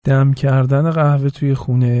دم کردن قهوه توی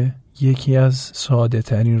خونه یکی از ساده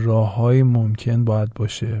ترین راه‌های ممکن باید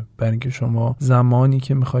باشه. برای اینکه شما زمانی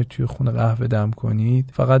که میخواید توی خونه قهوه دم کنید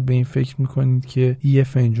فقط به این فکر میکنید که یه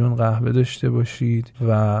فنجان قهوه داشته باشید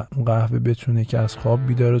و اون قهوه بتونه که از خواب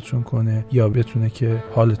بیدارتون کنه یا بتونه که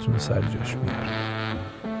حالتون سر جاش بیاره.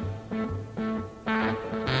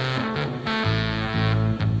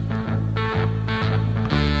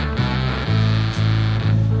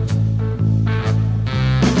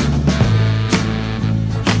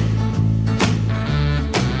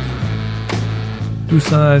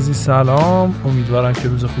 دوستان عزیز سلام، امیدوارم که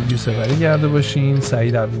روز خوبی سپری کرده باشین.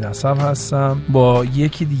 سعید عبدالنصر هستم با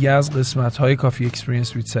یکی دیگه از قسمت‌های کافی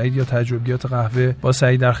اکسپریانس ویت سعید یا تجربیات قهوه با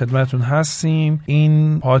سعید در خدمتتون هستیم.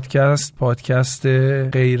 این پادکست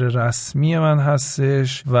غیر رسمی من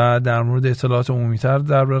هستش و در مورد اطلاعات عمومی‌تر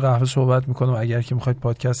درباره قهوه صحبت می‌کنم. اگر که می‌خواید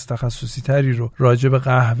پادکست تخصصی تری رو راجع به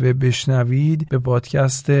قهوه بشنوید به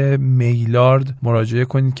پادکست میلارد مراجعه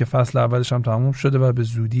کنید که فصل اولش هم تموم شده و به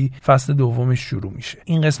زودی فصل دومش شروع میشه.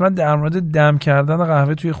 این قسمت در مورد دم کردن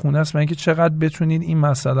قهوه توی خونه است و اینکه چقدر بتونید این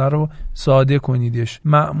مسئله رو ساده کنیدش.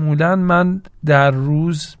 معمولا من در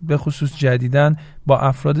روز به خصوص جدیداً با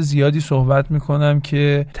افراد زیادی صحبت میکنم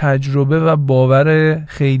که تجربه و باور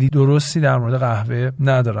خیلی درستی در مورد قهوه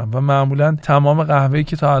ندارم و معمولا تمام قهوه‌ای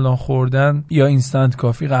که تا الان خوردن یا اینستنت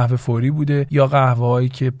کافی قهوه فوری بوده یا قهوه‌هایی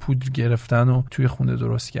که پودر گرفتن و توی خونه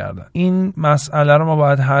درست کردن. این مسئله رو ما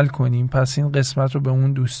باید حل کنیم. پس این قسمت رو به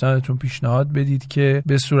اون دوستانتون پیشنهاد بدید که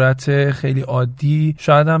به صورت خیلی عادی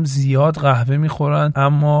شاید هم زیاد قهوه میخورن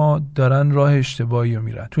اما دارن راه اشتباهی رو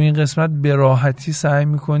میرن. تو این قسمت به راحتی سعی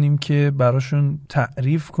میکنیم که براشون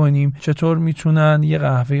تعریف کنیم چطور میتونن یه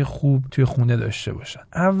قهوه خوب توی خونه داشته باشن.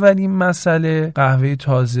 اولین مسئله قهوه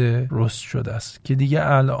تازه رست شده است که دیگه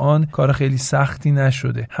الان کار خیلی سختی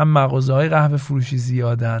نشده. هم مغازه‌های قهوه فروشی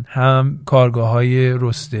زیادن، هم کارگاه‌های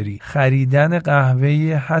رستری. خریدن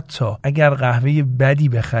قهوه، حتی اگر قهوه بدی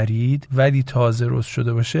بخرید ولی تازه رست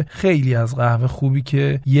شده باشه، خیلی از قهوه خوبی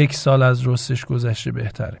که 1 سال از رستش گذشته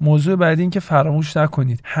بهتره. موضوع بعدی این که فراموش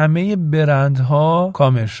نکنید همه برندها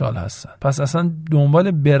کامرشال هستن. پس اصلا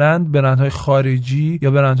دنبال برندهای خارجی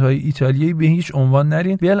یا برندهای ایتالیایی به هیچ عنوان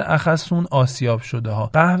نرین، بالاخص اون آسیاب شده ها.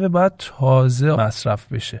 قهوه باید تازه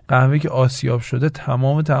مصرف بشه. قهوه که آسیاب شده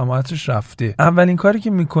تمام طعماتش رفته. اولین کاری که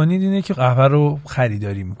میکنید اینه که قهوه رو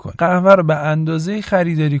خریداری میکنید. قهوه رو به اندازه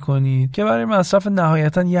خریداری کنید که برای مصرف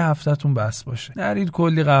نهایتا یه هفتهتون بس باشه. نرید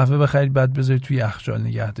کلی قهوه بخرید بعد بذارید توی یخچال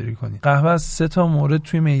نگهداری کنید. قهوه از 3 تا مورد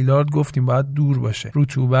توی میلارد گفتیم باید دور باشه: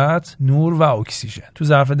 رطوبت، نور و اکسیژن. تو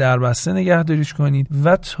ظرف دربسته نگهداریش کنید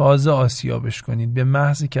و تازه آسیابش کنید. به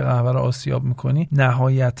محضی که قهوه رو آسیاب میکنید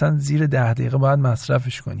نهایتا زیر 10 دقیقه باید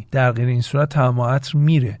مصرفش کنید. در غیر این صورت طعم عطر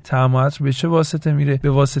میره. طعم عطر به چه واسطه میره؟ به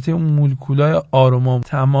واسطه اون مولکولای آروما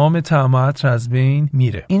تمام طعم عطر از بین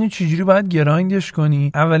میره. اینو چجوری باید گرایندش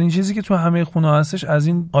کنی؟ اولین چیزی که تو همه خونه هستش از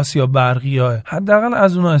این آسیاب برقی‌ها، حداقل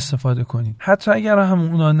از اونها استفاده کنید. حتی اگر هم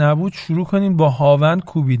اونها نبود شروع کنین با هاون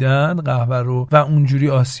کوبیدن قهوه رو و اونجوری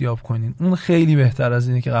آسیاب کنین. اون خیلی بهتر از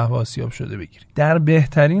اینه که قهوه آسیاب شده بگیرید. در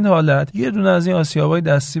بهترین حالت یه دونه از این آسیابای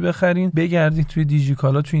دستی بخرین، بگردید توی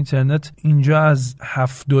دیجیکالا تو اینترنت، اینجا از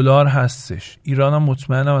 $7 هستش. ایران هم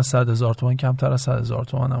مطمئنم از 100,000 تومان، کمتر از 100,000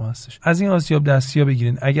 تومان هم هستش. از این آسیاب دستی‌ها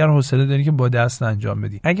بگیرین اگر حوصله داری که با دست انجام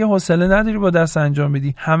بدی. اگه حوصله نداری با دست انجام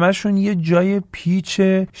بدی، همشون یه جای پیچ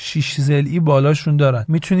 6 ضلعی بالاشون دارن.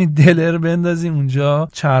 میتونید دلر بندازی اونجا،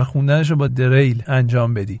 چرخوندنشو با دریل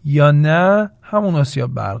انجام بدی، یا نه همون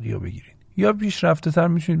آسیاب برقی رو بگیرید. یا پیشرفته تر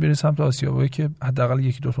میتونید برید سمت آسیابایی که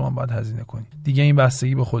حداقل 1-2 تومان باید هزینه کنید. دیگه این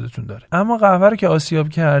بستگی به خودتون داره. اما قهوه رو که آسیاب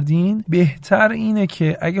کردین، بهتر اینه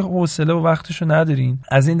که اگه حوصله و وقتشو ندارین،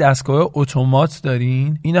 از این دستگاه اتومات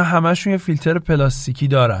دارین، اینا همشون یه فیلتر پلاستیکی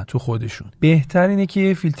دارن تو خودشون. بهتر اینه که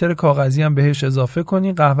یه فیلتر کاغذی هم بهش اضافه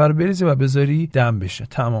کنین، قهوه رو بریزی و بذاری دم بشه.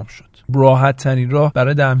 تمام شد. راحت ترین راه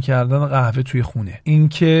برای دم کردن قهوه توی خونه این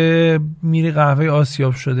که میری قهوه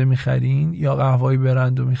آسیاب شده میخرین یا قهوه‌ای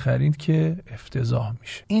برندو میخرین که افتضاح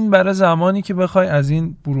میشه. این برای زمانی که بخوای از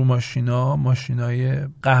این برو ماشینای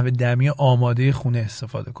قهوه دمی آماده خونه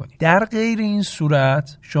استفاده کنی. در غیر این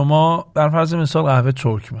صورت شما بر فرض مثال قهوه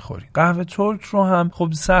ترک میخورین. قهوه ترک رو هم خب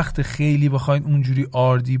سخت خیلی بخواید اونجوری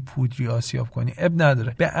آردی پودری آسیاب کنی، اب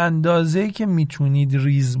نداره. به اندازه‌ای که میتونید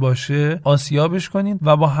ریز باشه آسیابش کنین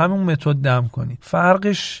و با همون متد دم کنین.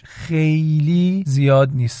 فرقش خیلی زیاد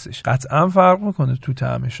نیستش. قطعا فرق میکنه تو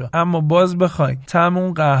طعمش، اما باز بخواید طعم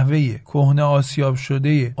اون قهوه کهنه آسیاب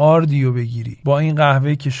شده آردیو بگیری با این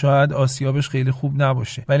قهوه که شاید آسیابش خیلی خوب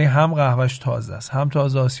نباشه ولی هم قهوهش تازه است هم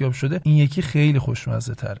تازه آسیاب شده، این یکی خیلی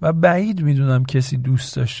خوشمزه تر و بعید میدونم کسی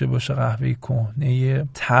دوست داشته باشه قهوه کهنه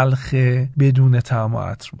تلخ بدون طعم و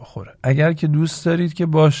عطر بخوره. اگر که دوست دارید که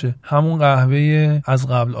باشه همون قهوه از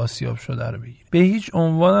قبل آسیاب شده رو بگیرید. به هیچ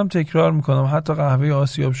عنوانم تکرار میکنم حتی قهوه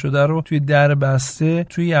آسیاب شده رو توی در بسته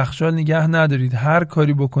توی یخچال نگه ندارید. هر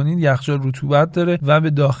کاری بکنید یخچال رطوبت داره و به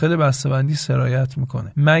داخل بسته‌بندی سرایت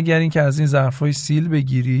میکنه، مگر اینکه از این ظرفای سیل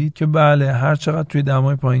بگیرید که بله هر چقدر توی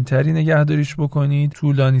دمای پایینتری نگهداریش بکنید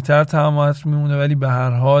طولانی‌تر طعم و عطر میمونه ولی به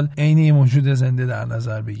هر حال عین یه موجود زنده در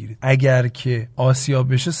نظر بگیرید. اگر که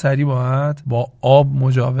آسیاب بشه سریع باید با آب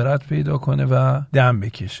مجاورت پیدا کنه و دم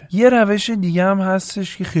بکشه. یه روش دیگه هم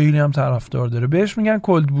هستش که خیلی هم طرفدار داره، بهش میگن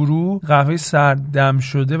کولد برو، قهوه سرد دم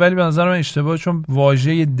شده، ولی به نظر من اشتباهه چون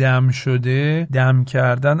واژه دم شده، دم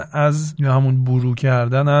کردن از همون برو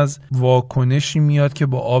کردن از واکنشی میاد که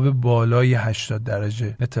با آب بالای 80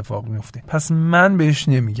 درجه اتفاق میفته. پس من بهش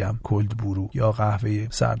نمیگم کولد برو یا قهوه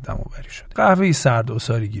سرد دم‌آوری شده، قهوه سرد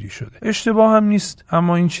عصاره گیری شده. اشتباه هم نیست،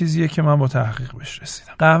 اما این چیزیه که من با تحقیق بهش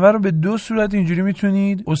رسیدم. قهوه رو به دو صورت اینجوری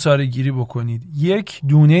میتونید عصاره گیری بکنید، یک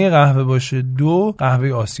دونه قهوه باشه، دو قهوه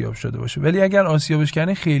آسیاب شده باشه. ولی اگر آسیابش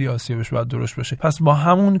کردین خیلی آسیابش باید درشت باشه، پس با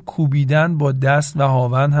همون کوبیدن با دست و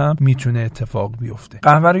هاون هم میتونه اتفاق بیفته.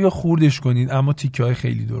 قهوه رو یا خوردش کنید اما تیکه‌های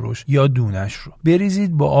خیلی درشت، یا دونش رو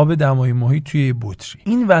بریزید با آب دمای محیط توی بطری.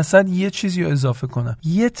 این وسط یه چیزی رو اضافه کنم،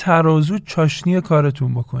 یه ترازو چاشنی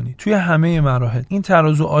کارتون بکنید توی همه مراحل. این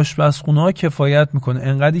ترازو آشپزخونه‌ها کفایت میکنه،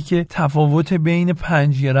 انقدری که تفاوت بین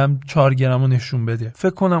 5 گرم 4 گرم رو نشون بده. فکر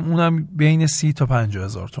کنم اونم بین 30 تا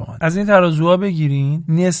 50,000 تومان. از این ترازوها بگیرین،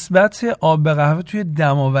 نسبت آب به قهوه توی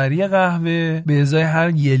دماوری قهوه به ازای هر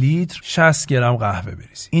 1 لیتر 60 گرم قهوه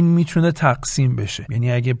بریزید. این میتونه تقسیم بشه،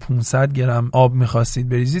 یعنی اگه 500 گرم آب می‌خواستید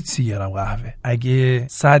بریزید 30 گرم قهوه، اگه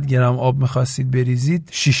 100 گرم آب می‌خواستید بریزید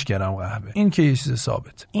 6 گرم قهوه. این که یه چیز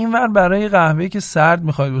ثابت. اینور برای قهوه‌ای که سرد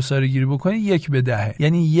می‌خواید عصاره گیری بکنید 1:10،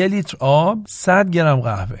 یعنی 1 لیتر آب 100 گرم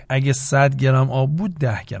قهوه، اگه 100 گرم آب بود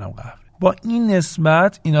 10 گرم قهوه. با این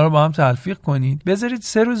نسبت اینا رو با هم تلفیق کنید، بذارید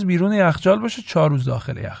 3 روز بیرون یخچال باشه، 4 روز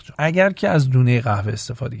داخل یخچال. اگر که از دونه قهوه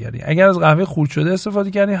استفاده کردید، اگر از قهوه خرد شده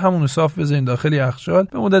استفاده کردید، همون رو صاف بذارید داخل یخچال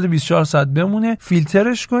به مدت 24 ساعت بمونه،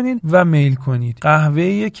 فیلترش کنید و میل کنید.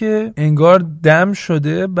 قهوه‌ای که انگار دم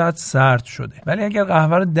شده بعد سرد شده. ولی اگر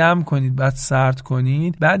قهوه رو دم کنید بعد سرد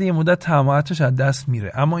کنید، بعد یه مدت طعمش از دست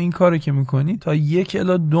میره. اما این کارو که میکنید تا 1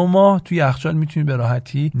 الی 2 ماه توی یخچال میتونید به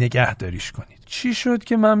راحتی نگهداریش کنید. چی شد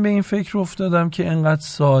که من به این فکر افتادم که انقدر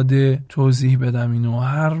ساده توضیح بدم اینو؟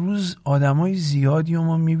 هر روز آدمای زیادی رو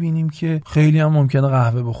ما میبینیم که خیلی هم ممکنه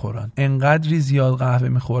قهوه بخورن، انقدری زیاد قهوه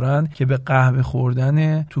میخورن که به قهوه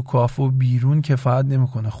خوردن تو کافه و بیرون کفایت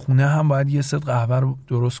نمیکنه. خونه هم باید یه ست قهوه رو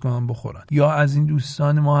درست کنن بخورن. یا از این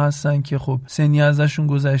دوستان ما هستن که خب سنی ازشون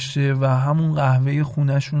گذشته و همون قهوه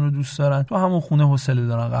خونهشون رو دوست دارن، تو همون خونه حوصله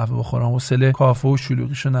دارن قهوه بخورن، حوصله کافه و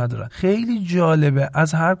شلوغیشو ندارن. خیلی جالبه،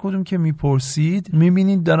 از هر کدوم که میپرسی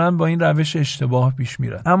میبینید دارن با این روش اشتباه پیش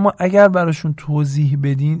میرن. اما اگر براشون توضیح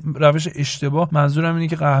بدین، روش اشتباه منظورم اینه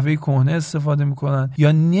که قهوه کهنه استفاده میکنن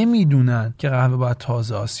یا نمیدونن که قهوه باید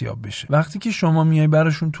تازه آسیاب بشه. وقتی که شما میای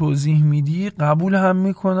براشون توضیح میدی قبول هم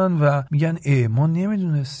میکنن و میگن ما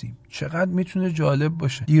نمیدونستیم. چقدر میتونه جالب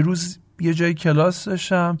باشه. دیروز یه جای کلاس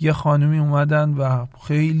داشتم، یه خانمی اومدن و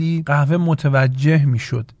خیلی قهوه متوجه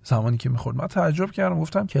میشد زمانی که میخورد. من تعجب کردم،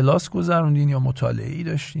 گفتم کلاس گذروندین یا مطالعه‌ای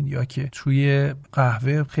داشتین یا که توی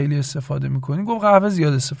قهوه خیلی استفاده میکنین؟ گفت قهوه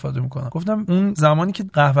زیاد استفاده میکنم. گفتم اون زمانی که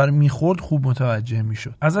قهوه رو میخورد خوب متوجه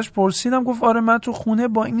میشد. ازش پرسیدم، گفت آره من تو خونه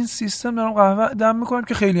با این سیستم دارم قهوه دم میکنم،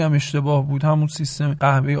 که خیلی هم اشتباه بود. همون سیستم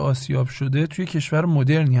قهوه آسیاب شده توی کشور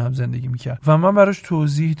مدرنی هم زندگی میکرد و من براش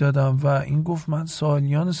توضیح دادم و این گفت من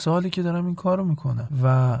سالیان سالی که دارم این کارو میکنم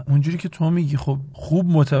و اونجوری که تو میگی خب خوب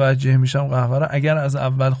متوجه میشم قهوه رو. اگر از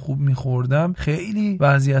اول خوب میخوردم خیلی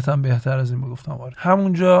وضعیتم بهتر از این میگفتم. آره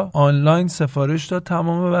همونجا آنلاین سفارش داد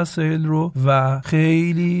تمام وسایل رو و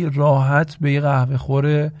خیلی راحت به یه قهوه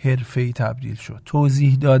خور حرفه‌ای تبدیل شد.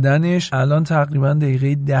 توضیح دادنش الان تقریبا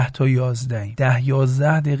دقیقه 10 تا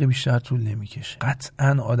 11 دقیقه بیشتر طول نمیکشه.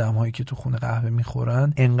 قطعا آدمایی که تو خونه قهوه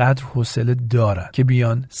میخورن انقدر حوصله دارن که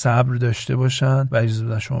بیان صبر داشته باشن و اجازه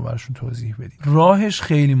بدن شما براشون توضیح بدید. راهش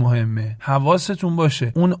خیلی مهمه. حواستون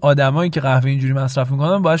باشه اون آدمایی که قهوه اینجوری مصرف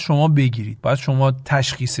میکنن باید شما بگیرید، باید شما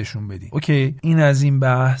تشخیصشون بدید. اوکی، این از این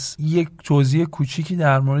بحث. یک توضیح کوچیکی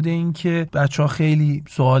در مورد این که بچه‌ها خیلی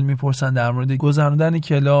سوال میپرسن در مورد گذروندن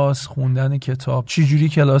کلاس، خوندن کتاب، چجوری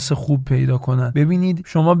کلاس خوب پیدا کنن. ببینید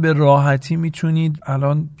شما به راحتی میتونید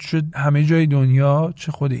الان چه همه جای دنیا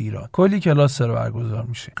چه خود ایران کلی کلاس رو برگزار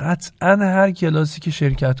میشه. قطعاً هر کلاسی که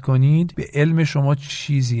شرکت کنید به علم شما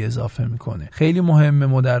چیزی اضافه میکنه. خیلی مهمه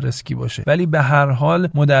مدرس کی باشه، ولی به هر حال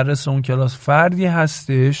مدرس اون کلاس فردی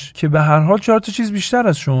هستش که به هر حال 4 تا چیز بیشتر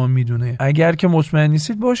از شما میدونه. اگر که مطمئن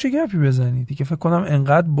نیستید باشه گپی بزنید دیگه. فکر کنم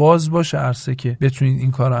انقدر باز باشه عرصه که بتونید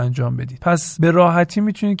این کارو انجام بدید. پس به راحتی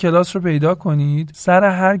میتونید کلاس رو پیدا کنید. سر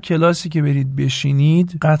هر کلاسی که برید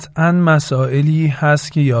بشینید قطعاً مسائلی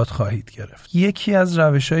هست که یاد خواهید گرفت. یکی از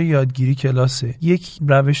روش‌های یادگیری کلاسه، یک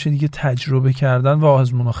روش دیگه تجربه کردن و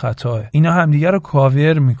آزمون و خطاه. اینا همدیگه رو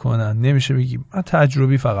کاور میکنن. نمیشه بگی من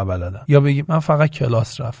تجربی فقط بلدم، یا بگی من فقط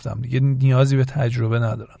کلاس رفتم دیگه نیازی به تجربه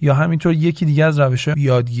ندارم. یا همینطور یکی دیگه از روش‌های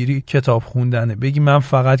یادگیری کتاب خوندنه، بگی من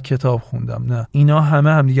فقط کتاب خوندم. نه، اینا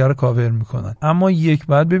همدیگه رو کاور میکنن. اما یک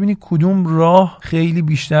بعد ببینی کدوم راه خیلی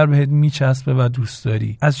بیشتر بهت میچسبه و دوست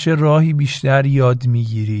داری، از چه راهی بیشتر یاد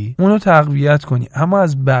میگیری، اونو تقویت کنی. اما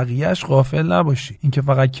از بقیه‌اش غافل نباشی. اینکه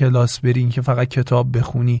فقط کلاس بری، اینکه فقط کتاب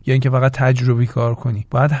بخونی، یا اینکه فقط تجربی کار کنی،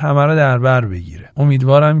 باید همه رو در بر بگیره.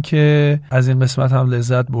 امیدوارم که از این قسمت هم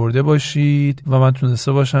لذت برده باشید و من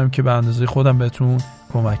تونسته باشم که به اندازه خودم بهتون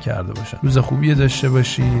کمک کرده باشم. روز خوبی داشته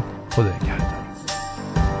باشید. خدا نگهدار.